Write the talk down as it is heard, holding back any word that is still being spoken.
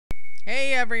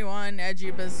Hey everyone,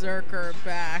 Edgey Berserker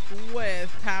back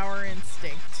with Power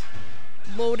Instinct.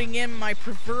 Loading in my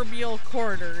proverbial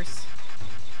quarters.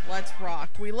 Let's rock.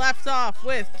 We left off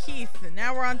with Keith, and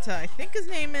now we're on to, I think his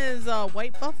name is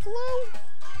White Buffalo?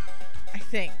 I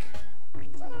think.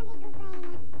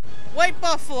 White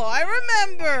Buffalo, I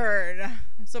remembered!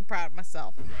 I'm so proud of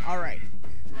myself. Alright,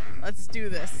 let's do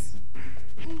this.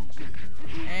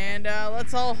 And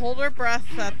let's all hold our breath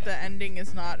that the ending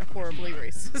is not horribly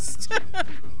racist.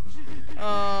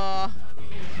 A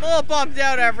little bummed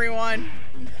out, everyone.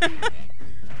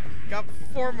 Got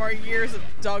 4 more years of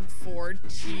Doug Ford.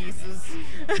 Jesus.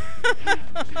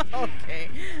 Okay,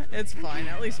 it's fine.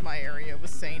 At least my area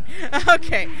was sane.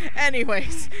 Okay,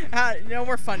 anyways. No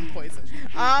more fun poison.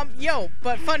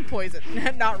 But fun poison.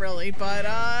 Not really, but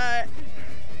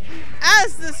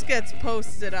as this gets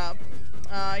posted up,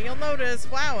 you'll notice,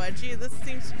 wow, Edgey, this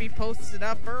seems to be posted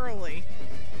up early.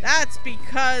 That's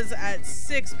because at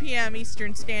 6 p.m.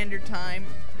 Eastern Standard Time,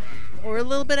 or a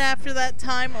little bit after that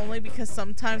time, only because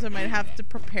sometimes I might have to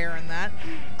prepare in that.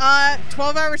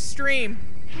 12-hour stream.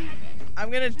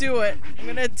 I'm gonna do it. I'm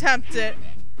gonna attempt it.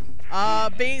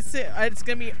 It's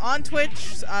gonna be on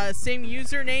Twitch, same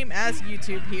username as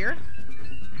YouTube here.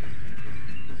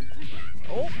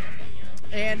 Oh.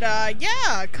 And,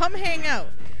 yeah, come hang out.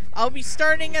 I'll be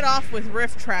starting it off with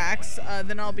riff tracks,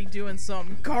 then I'll be doing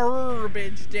some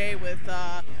garbage day with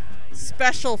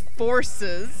Special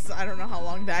Forces. I don't know how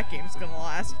long that game's gonna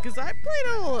last, because I played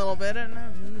it a little bit and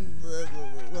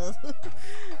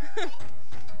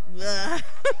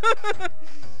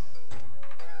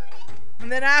and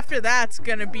then after that's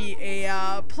gonna be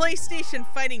a PlayStation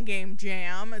fighting game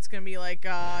jam. It's gonna be like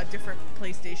different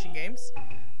PlayStation games.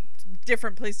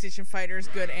 Different PlayStation fighters,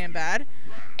 good and bad.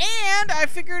 And I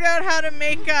figured out how to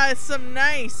make some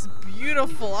nice,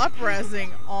 beautiful up-resing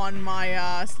on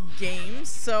my games.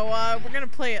 So we're gonna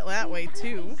play it that way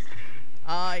too.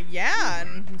 Yeah,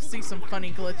 and we'll see some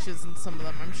funny glitches in some of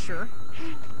them, I'm sure.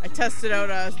 I tested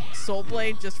out Soul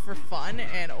Blade just for fun,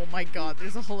 and oh my god,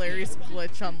 there's a hilarious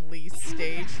glitch on Lee's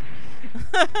stage.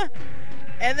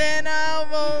 And then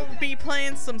we'll be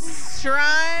playing some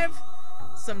Strive,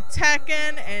 some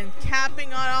Tekken, and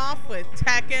capping on off with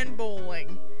Tekken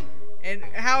Bowling. And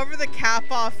however the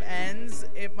cap off ends,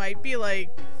 it might be like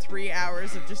 3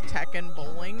 hours of just Tekken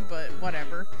Bowling, but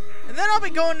whatever. And then I'll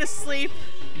be going to sleep,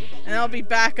 and I'll be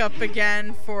back up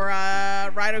again for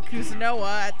Raido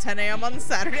Kuzunoa at 10 a.m. on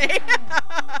Saturday.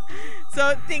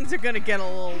 So things are gonna get a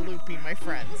little loopy, my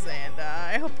friends, and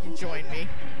I hope you join me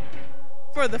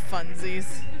for the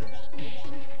funsies.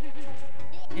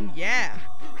 And yeah.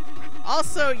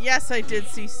 Also, yes, I did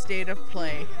see State of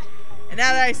Play. And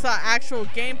now that I saw actual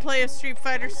gameplay of Street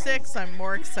Fighter 6, I'm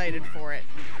more excited for it.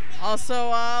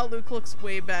 Also, Luke looks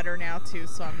way better now, too,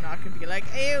 so I'm not going to be like,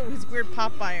 ew, his weird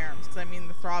Popeye arms. Because, I mean,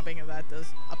 the throbbing of that does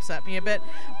upset me a bit.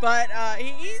 But,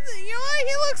 he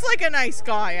looks like a nice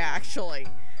guy, actually.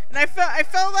 And I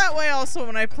felt that way also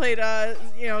when I played,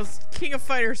 King of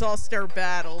Fighters All-Star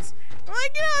Battles. I'm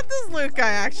like, you know what, this Luke guy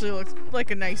actually looks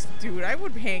like a nice dude. I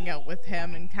would hang out with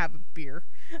him and have a beer.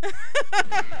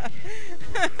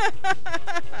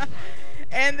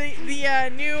 And the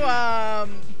new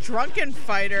drunken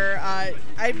fighter,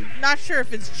 I'm not sure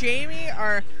if it's Jamie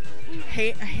or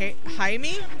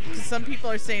Jaime, because some people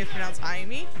are saying it's pronounced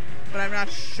Jaime, but I'm not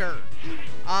sure.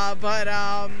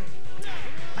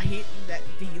 He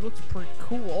looks pretty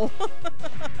cool.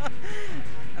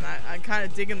 And I'm kind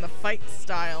of digging the fight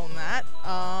style in that.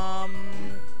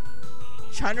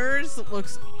 Chunner's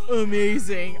looks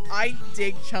amazing. I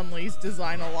dig Chun-Li's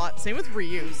design a lot. Same with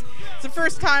Ryu's. It's the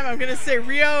first time I'm gonna say,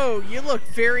 Ryo, you look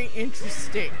very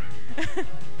interesting.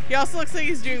 He also looks like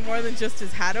he's doing more than just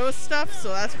his Hado stuff, so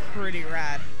that's pretty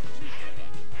rad.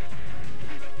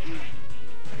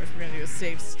 Of course, we're gonna do a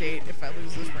save state if I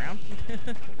lose this round.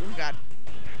 Oh god.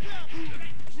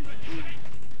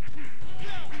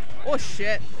 Oh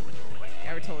shit.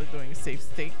 Yeah, we're totally doing a safe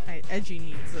state. Edgey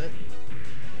needs it.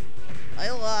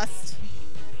 I lost.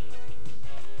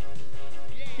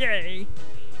 Yay.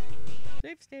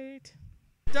 Safe state.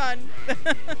 Done.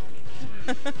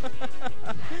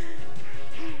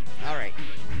 Alright.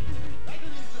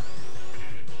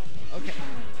 Okay.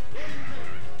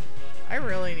 I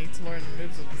really need to learn the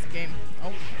moves of this game. Oh,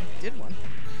 I did one.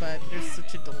 But there's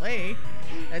such a delay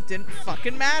that didn't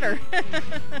fucking matter.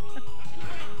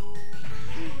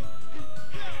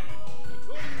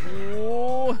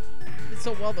 Oh, did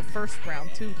so well the first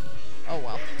round too. Oh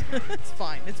well. It's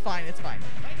fine. It's fine. It's fine.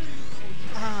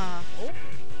 Oh,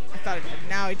 I thought I did.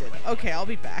 Now I did. Okay, I'll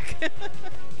be back.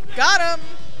 Got him.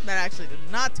 That actually did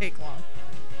not take long.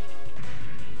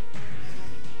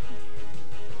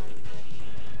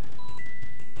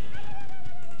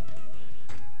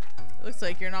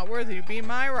 Looks like you're not worthy to be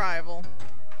my rival.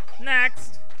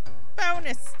 Next.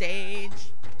 Bonus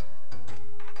stage.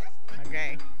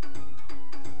 Okay.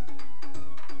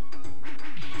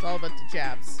 It's all about the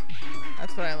jabs.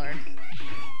 That's what I learned.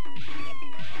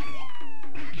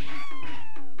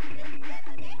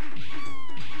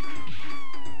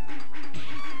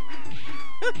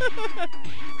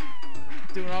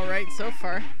 Doing all right so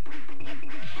far.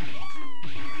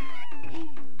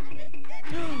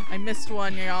 I missed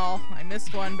one, y'all. I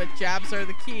missed one, but jabs are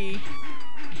the key.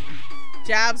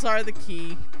 Jabs are the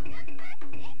key.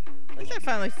 At least I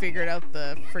finally figured out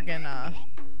the friggin'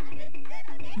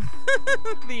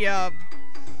 the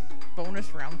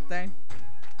bonus round thing.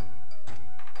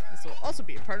 This will also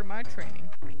be a part of my training.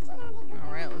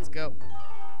 Alright, let's go.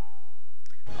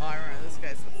 Oh, I remember this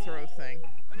guy's the throw thing.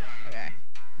 Okay.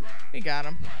 We got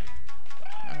him.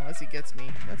 Unless he gets me.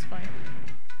 That's fine.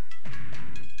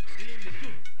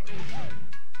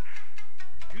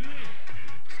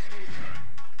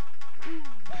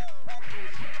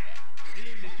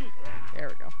 There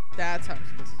we go. That's how I'm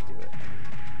supposed to do it.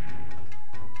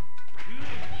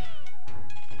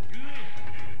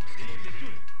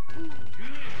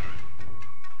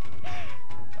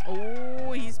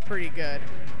 Oh, he's pretty good.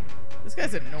 This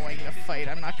guy's annoying to fight,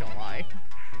 I'm not gonna lie.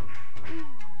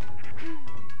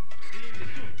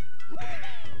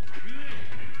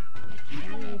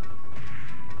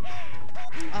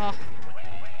 Ah,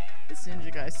 this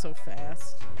ninja guy's so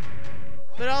fast.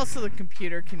 But also the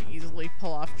computer can easily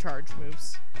pull off charge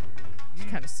moves. Which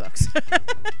kind of sucks. There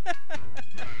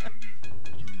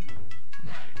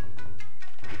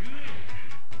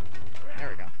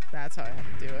we go. That's how I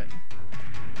have to do it.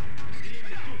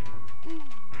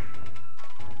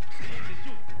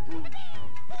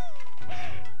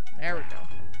 There we go.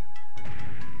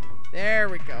 There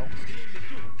we go.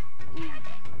 There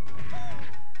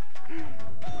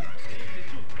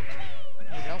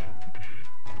we go.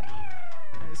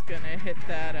 I'm just gonna hit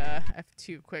that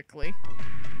F2 quickly,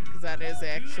 because that is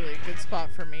actually a good spot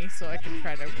for me, so I can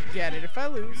try to get it if I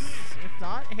lose. If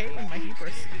not, hey, my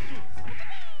heapers.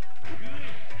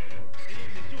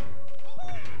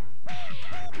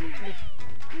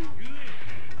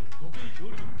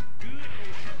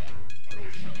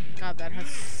 God, that has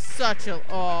such a...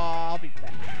 Oh, I'll be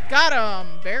back. Got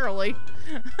him! Barely.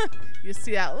 You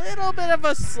see that little bit of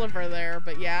a sliver there,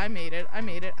 but yeah, I made it. I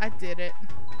made it. I did it.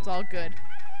 It's all good.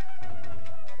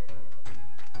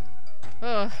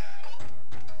 Ugh.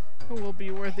 Who will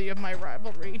be worthy of my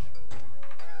rivalry?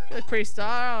 You look pretty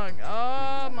strong.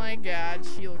 Oh my god,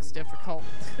 she looks difficult.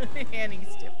 And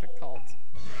he's difficult.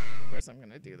 Of course I'm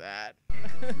gonna do that.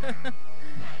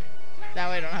 That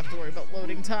way I don't have to worry about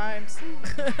loading times.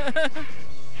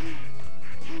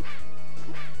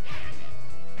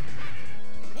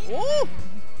 Ooh!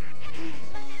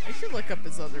 I should look up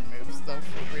his other moves though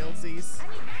for realsies.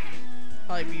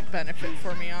 Probably be benefit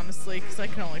for me honestly, because I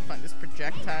can only find his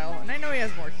projectile, and I know he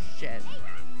has more shit.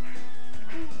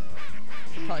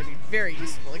 Could probably be very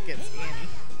useful against Annie.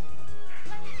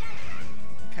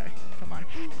 Okay, come on.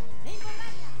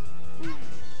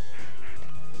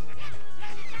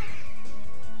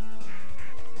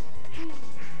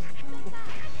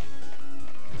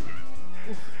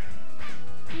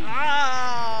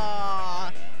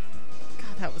 Ah!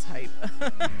 God, that was hype.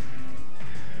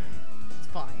 It's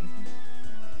fine.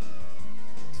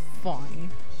 It's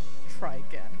fine. Try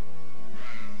again.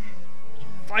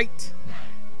 Fight!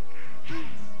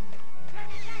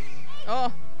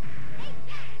 Oh!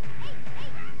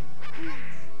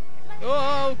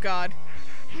 Oh, God.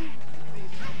 I'm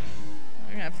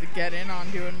gonna have to get in on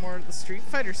doing more of the Street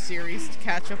Fighter series to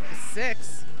catch up with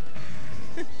 6.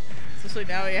 Especially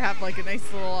now you have like a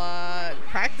nice little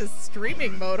practice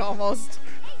streaming mode almost.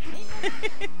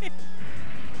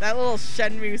 That little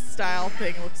Shenmue style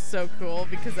thing looks so cool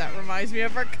because that reminds me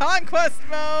of our conquest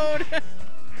mode.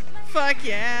 Fuck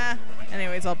yeah.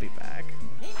 Anyways, I'll be back.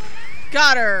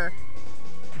 Got her.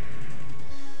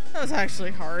 That was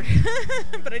actually hard.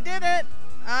 But I did it.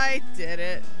 I did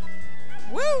it.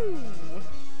 Woo!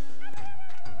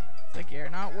 It's like you're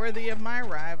not worthy of my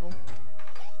rival.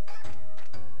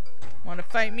 Want to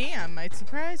fight me? I might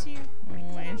surprise you.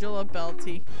 Oh, Angela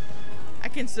Belty. I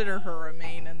consider her a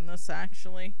main in this,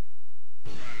 actually.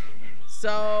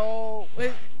 So,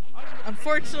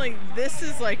 unfortunately, this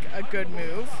is like a good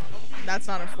move. That's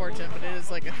not unfortunate, but it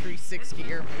is like a 360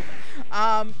 air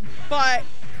move. But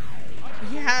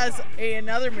he has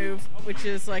another move, which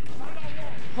is like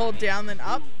hold down then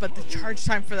up, but the charge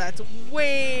time for that's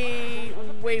way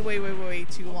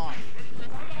too long.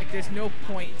 Like there's no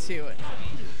point to it.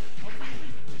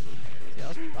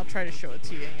 I'll try to show it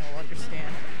to you and you'll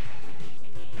understand.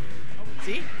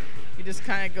 See? He just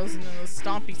kind of goes into the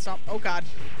stompy stomp. Oh, God.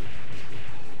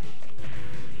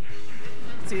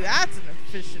 See, that's an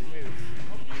efficient move.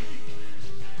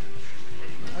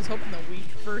 I was hoping the weak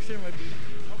version would be...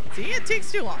 See, it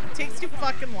takes too long. It takes too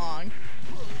fucking long.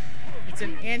 It's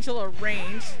in Angela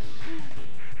range.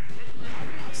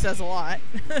 Says a lot.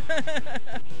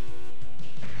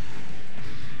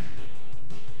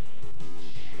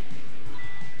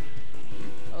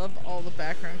 I love all the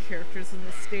background characters in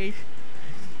this stage.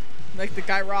 Like the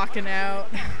guy rocking out,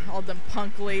 all them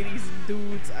punk ladies and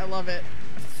dudes. I love it.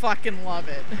 I fucking love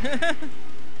it.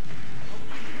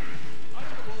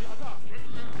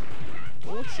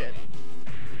 Oh shit.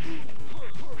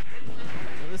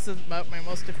 So this is about my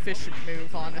most efficient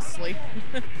move, honestly.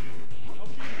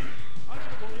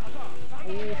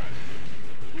 Oh.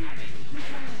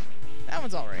 That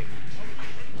one's alright.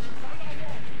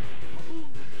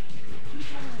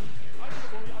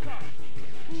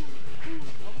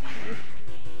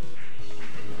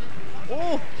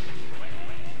 Oh!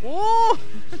 Oh!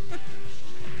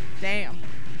 Damn.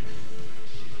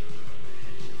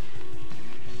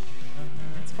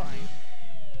 That's fine.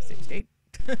 Save state.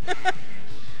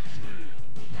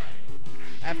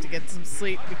 I have to get some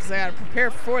sleep because I gotta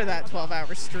prepare for that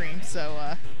 12-hour stream,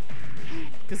 so,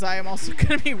 because I am also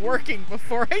gonna be working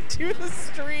before I do the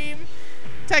stream.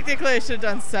 Technically, I should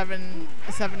have done 7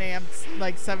 a.m.,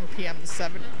 like 7 p.m. to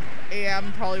 7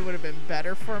 a.m. Probably would have been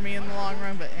better for me in the long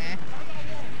run, but eh.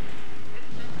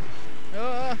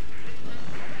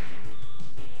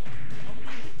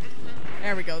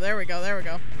 There we go, there we go, there we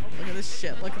go. Look at this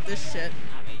shit, look at this shit.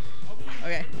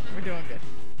 Okay, we're doing good.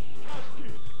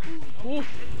 Ooh.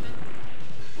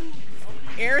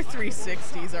 Air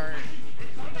 360s are...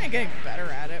 I'm getting better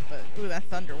at it, but... Ooh, that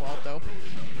Thunderwall, though.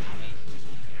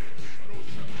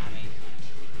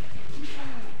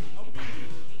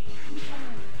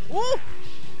 Ooh!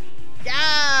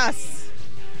 Yes!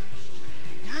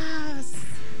 Yes!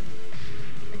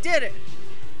 I did it!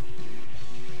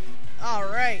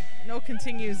 Alright, no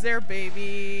continues there,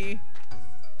 baby.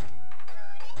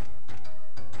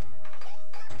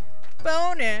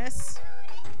 Bonus!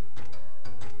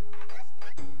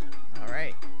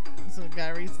 Alright, so we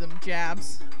gotta read them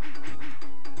jabs.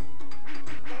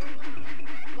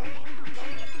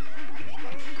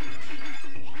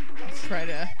 Let's try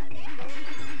to...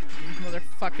 These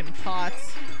motherfucking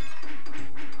pots.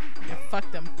 Yeah,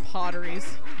 fuck them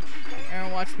potteries.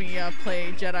 Everyone watch me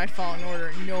play Jedi Fallen Order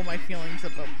and know my feelings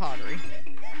about pottery.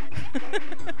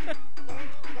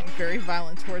 I'm very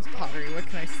violent towards pottery, what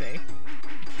can I say?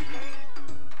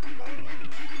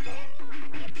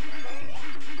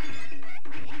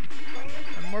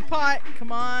 One more pot,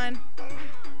 come on.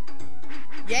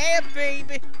 Yeah,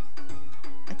 baby!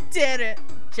 I did it!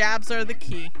 Jabs are the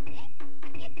key.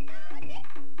 You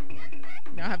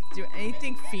don't have to do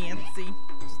anything fancy.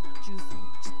 Just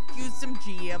use some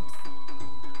jabs.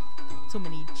 So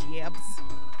many jabs.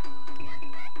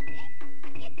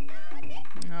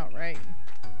 Alright.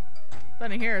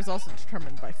 Then here is also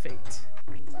determined by fate.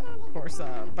 Of course,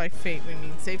 by fate we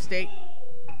mean save state.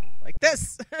 Like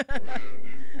this!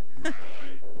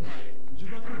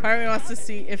 Part of me wants to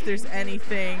see if there's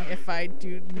anything if I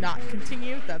do not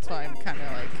continue. That's why I'm kind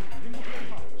of like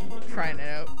trying it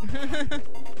out. There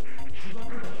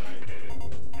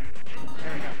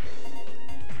we go.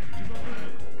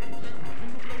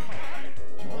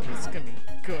 Oh, this is gonna be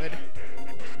good.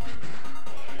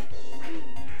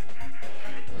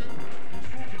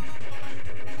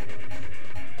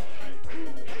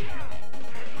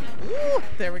 Woo!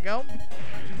 There we go.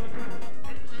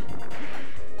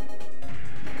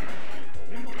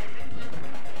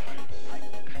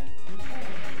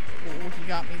 Oh, he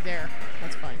got me there.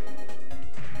 That's fine.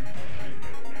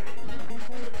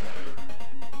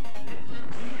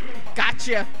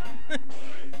 Gotcha!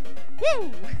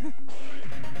 Woo!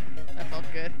 That felt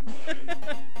good.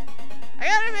 I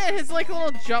gotta admit, his like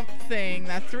little jump thing,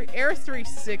 that Air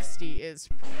 360 is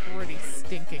pretty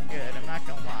stinking good, I'm not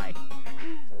gonna lie.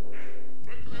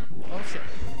 Oh shit.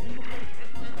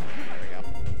 There we go.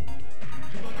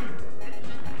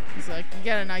 He's like, you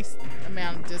get a nice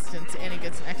amount of distance and he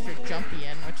gets an extra jumpy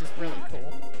in, which is really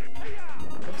cool.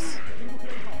 Oops.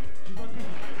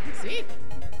 See?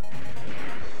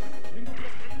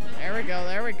 There we go,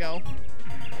 there we go.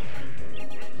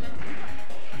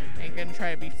 I ain't gonna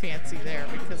try to be fancy there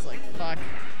because, like, fuck.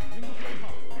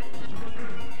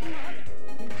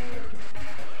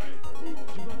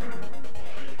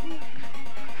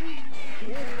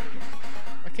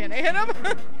 Why can't I hit him?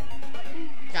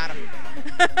 Got him.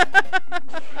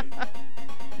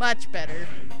 Much better.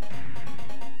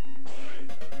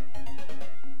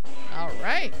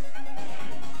 Alright.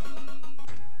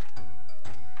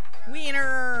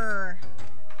 Wiener!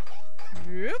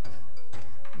 Yep.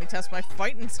 Let me test my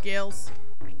fighting skills.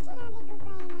 I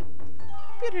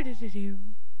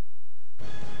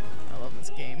love this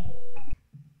game.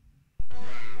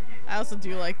 I also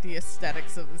do like the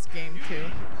aesthetics of this game too.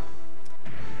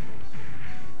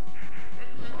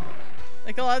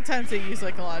 Like a lot of times they use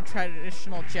like a lot of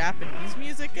traditional Japanese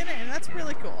music in it, and that's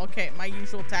really cool. Okay, my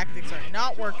usual tactics are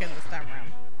not working this time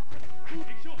around.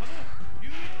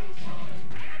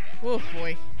 Oh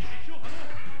boy.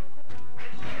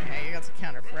 Okay, you got to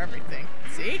counter for everything.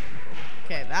 See?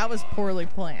 Okay, that was poorly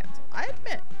planned. I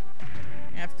admit.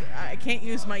 I can't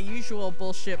use my usual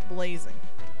bullshit blazing.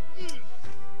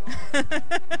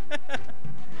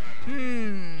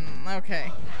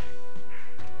 Okay.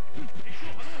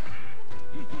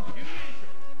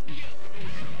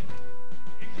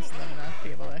 Just them not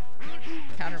be able to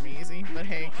counter me easy, but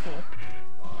hey, cool.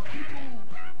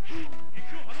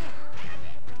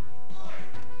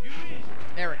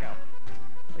 There we go.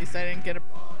 At least I didn't get a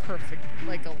perfect,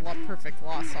 like a perfect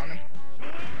loss on him.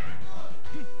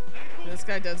 This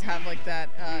guy does have like that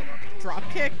drop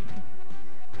kick,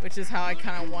 which is how I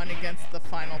kind of won against the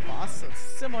final boss. So it's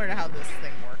similar to how this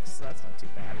thing works, so that's not too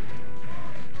bad.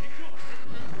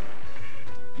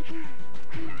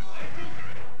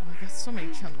 Oh, I got so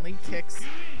many Chun-Li kicks.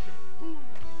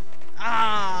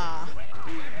 Ah!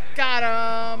 Got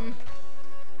him!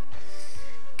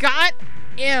 Got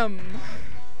him!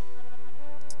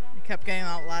 I kept getting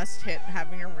that last hit and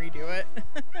having to redo it.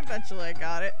 Eventually I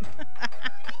got it.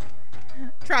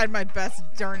 Tried my best,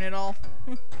 darn it all.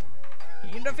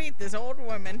 You defeat this old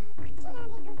woman.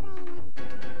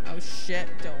 Oh shit,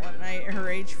 don't let her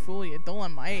age fool you. Don't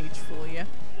let my age fool you.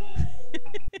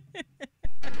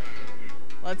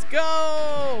 Let's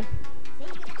go!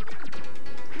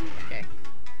 Okay.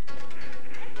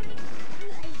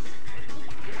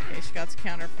 Okay, she got to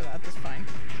counter for that, that's fine.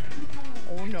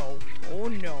 Oh no, oh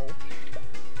no.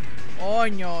 Oh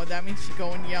no, that means she's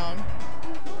going young.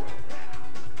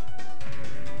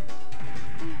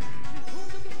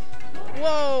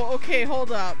 Whoa, okay,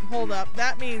 hold up, hold up.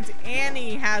 That means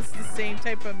Annie has the same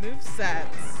type of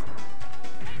movesets.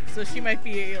 So she might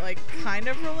be, like, kind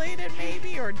of related,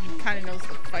 maybe? Or kind of knows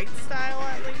the fight style,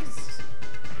 at least?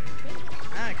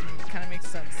 That kind of makes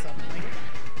sense, suddenly.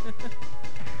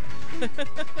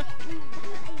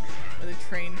 Or they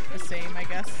train the same, I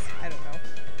guess? I don't know.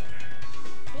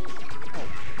 Oh,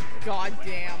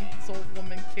 goddamn. This old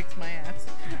woman kicks my ass.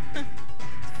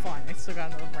 It's fine, I still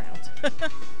got another round.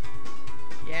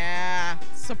 Yeah,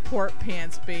 support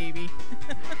pants, baby.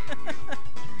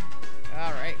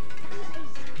 Alright.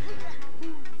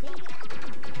 Okay.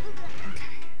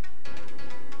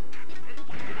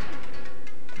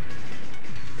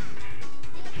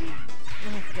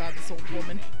 Oh god, this old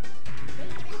woman.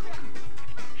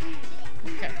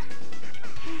 Okay.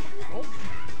 Oh.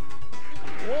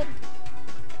 Whoop.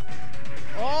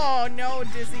 Oh no,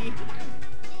 Dizzy.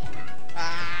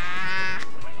 Ah.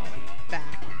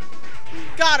 Back.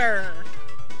 Got her!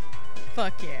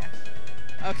 Fuck yeah.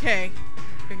 Okay.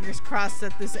 Fingers crossed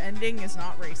that this ending is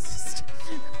not racist.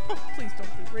 Please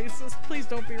don't be racist. Please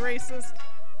don't be racist.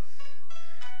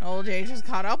 Old age has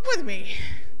caught up with me.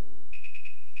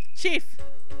 Chief,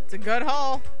 it's a good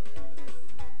haul.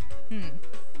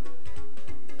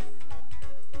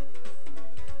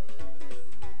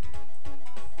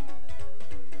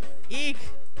 Eek,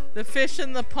 the fish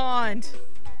in the pond.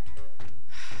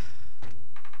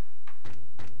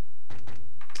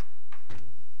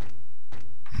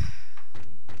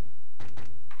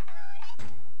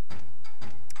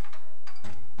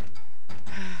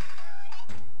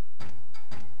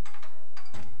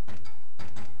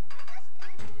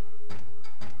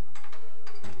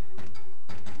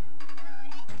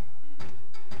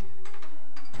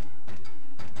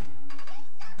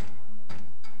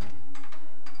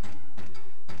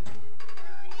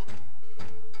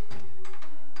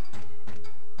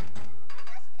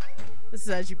 This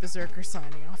is Edgey Berserker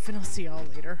signing off, and I'll see y'all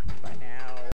later. Bye now.